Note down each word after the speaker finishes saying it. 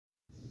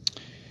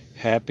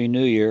Happy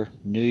New Year.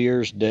 New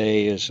Year's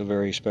Day is a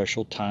very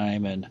special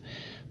time, and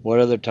what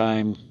other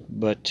time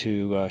but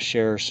to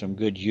share some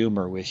good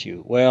humor with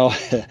you? Well,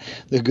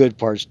 the good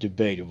part's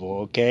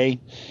debatable, okay?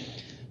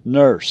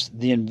 Nurse,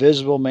 the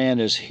invisible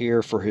man is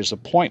here for his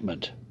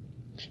appointment.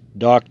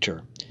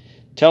 Doctor,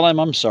 tell him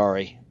I'm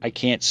sorry. I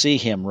can't see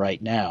him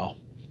right now.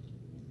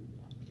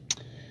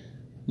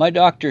 My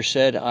doctor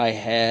said I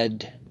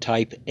had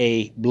type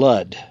A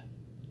blood,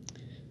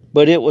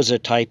 but it was a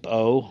type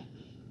O.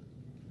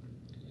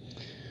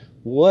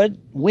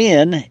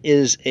 When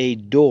is a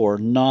door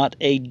not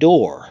a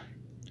door?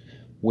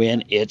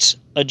 When it's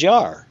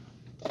ajar.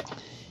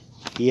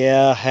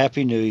 Yeah,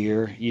 Happy New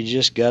Year. You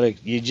just gotta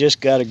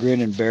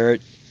grin and bear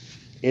it.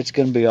 It's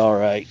gonna be all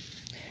right.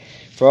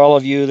 For all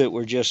of you that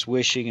were just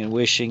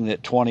wishing that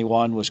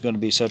 21 was going to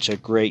be such a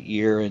great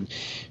year, and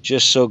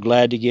just so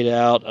glad to get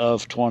out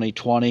of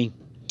 2020.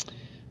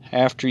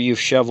 After you've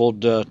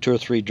shoveled 2 or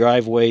 3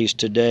 driveways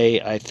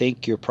today, I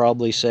think you're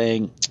probably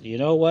saying, you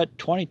know what,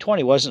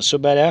 2020 wasn't so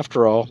bad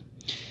after all.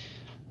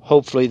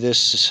 Hopefully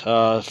this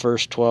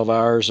first 12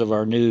 hours of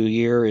our new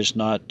year is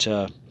not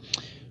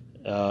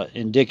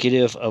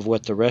indicative of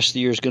what the rest of the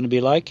year is going to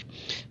be like.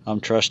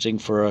 I'm trusting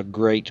for a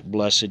great,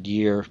 blessed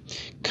year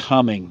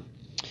coming.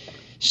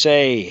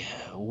 Say,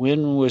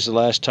 when was the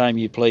last time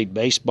you played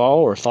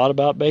baseball or thought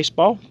about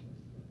baseball?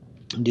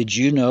 Did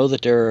you know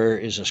that there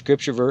is a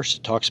scripture verse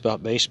that talks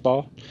about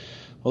baseball?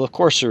 Well, of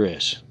course there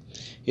is.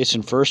 It's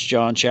in 1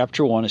 John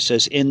chapter 1. It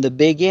says, in the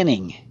big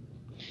inning.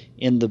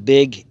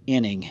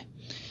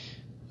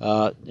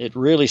 It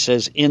really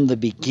says, in the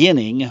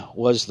beginning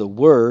was the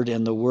Word,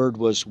 and the Word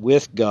was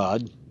with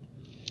God,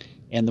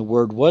 and the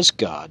Word was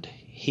God.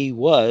 He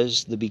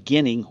was the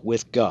beginning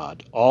with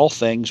God. All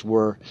things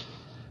were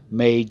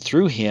made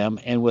through him,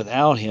 and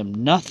without him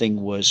nothing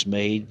was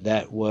made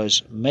that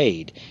was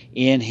made.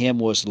 In him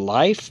was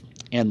life,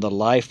 and the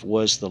life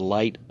was the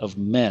light of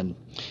men.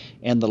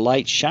 And the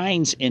light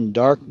shines in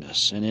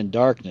darkness, and in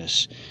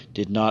darkness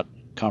did not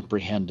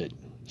comprehend it.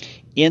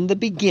 In the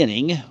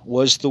beginning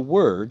was the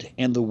Word,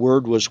 and the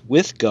Word was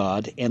with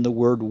God, and the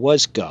Word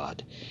was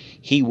God.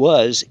 He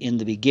was in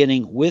the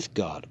beginning with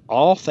God.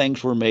 All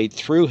things were made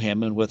through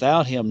him, and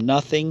without him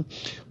nothing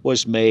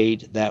was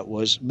made that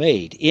was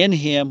made. In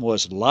him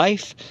was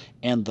life,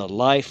 and the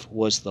life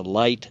was the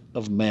light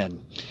of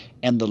men.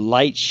 And the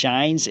light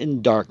shines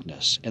in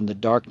darkness, and the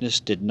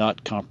darkness did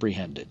not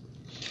comprehend it.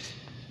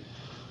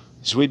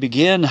 As we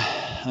begin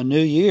a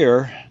new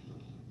year,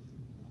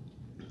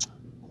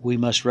 we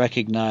must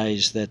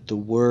recognize that the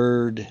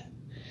Word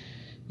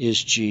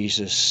is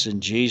Jesus,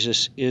 and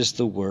Jesus is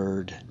the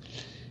Word.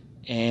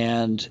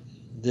 And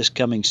this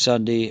coming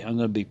Sunday, I'm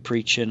going to be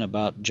preaching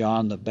about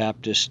John the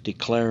Baptist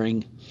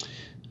declaring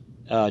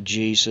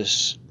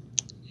Jesus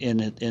in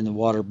the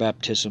water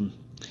baptism.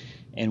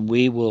 And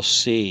we will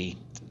see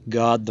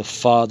God the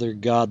Father,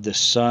 God the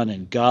Son,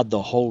 and God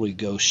the Holy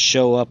Ghost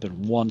show up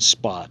in one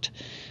spot.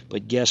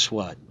 But guess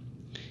what?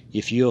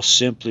 If you'll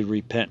simply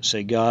repent and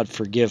say, God,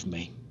 forgive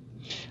me.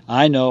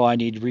 I know I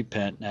need to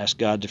repent and ask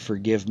God to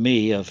forgive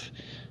me of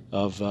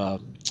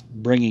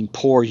bringing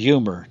poor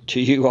humor to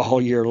you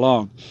all year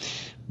long.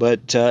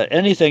 But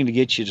anything to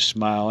get you to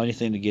smile,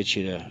 anything to get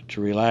you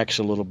to relax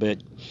a little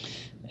bit.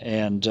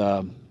 And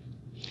to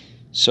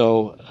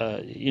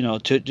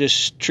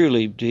just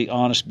truly be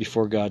honest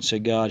before God, say,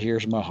 God,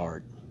 here's my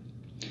heart.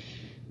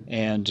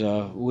 And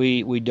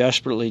we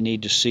desperately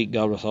need to seek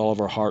God with all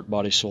of our heart,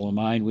 body, soul, and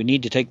mind. We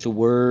need to take the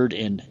Word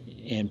and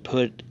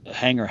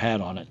hang our hat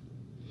on it.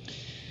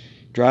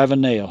 Drive a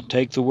nail.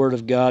 Take the Word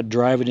of God,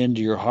 drive it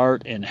into your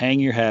heart, and hang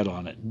your hat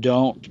on it.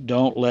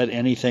 Don't let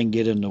anything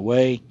get in the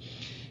way.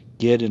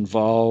 Get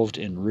involved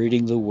in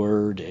reading the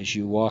Word as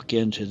you walk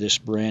into this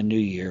brand new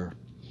year.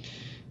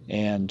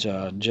 And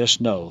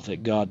just know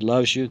that God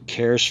loves you,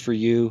 cares for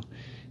you,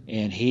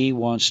 and He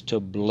wants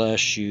to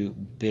bless you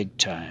big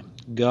time.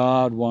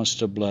 God wants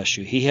to bless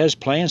you. He has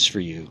plans for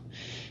you.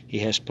 He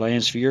has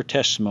plans for your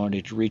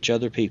testimony to reach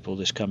other people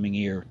this coming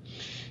year.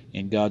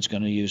 And God's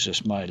going to use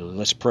us mightily.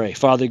 Let's pray.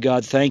 Father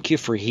God, thank you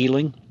for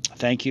healing.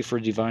 Thank you for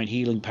divine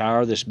healing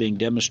power that's being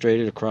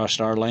demonstrated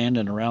across our land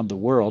and around the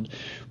world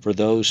for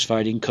those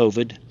fighting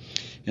COVID.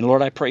 And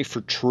Lord, I pray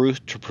for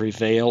truth to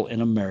prevail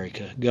in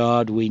America.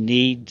 God, we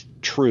need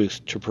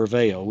truth to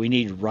prevail. We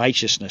need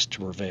righteousness to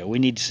prevail. We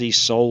need to see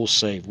souls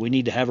saved. We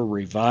need to have a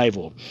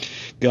revival.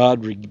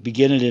 God,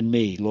 begin it in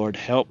me. Lord,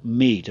 help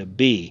me to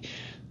be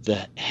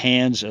the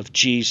hands of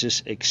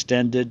Jesus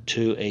extended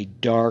to a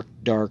dark,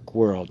 dark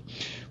world.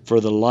 For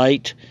the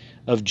light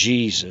of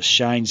Jesus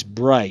shines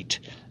bright,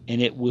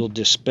 and it will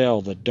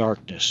dispel the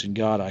darkness. And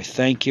God, I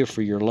thank you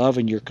for your love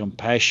and your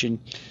compassion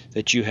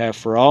that you have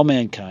for all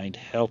mankind.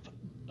 Help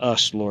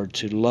us, Lord,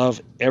 to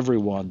love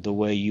everyone the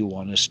way you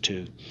want us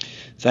to.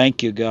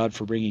 Thank you, God,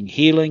 for bringing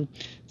healing.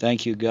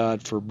 Thank you,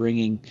 God, for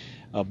bringing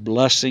a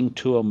blessing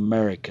to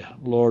America.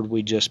 Lord,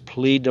 we just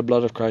plead the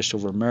blood of Christ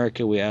over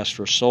America. We ask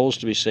for souls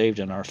to be saved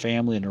in our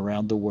family and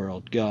around the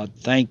world. God,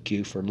 thank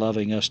you for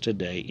loving us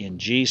today. In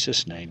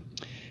Jesus' name,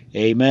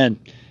 amen.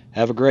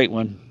 Have a great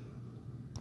one.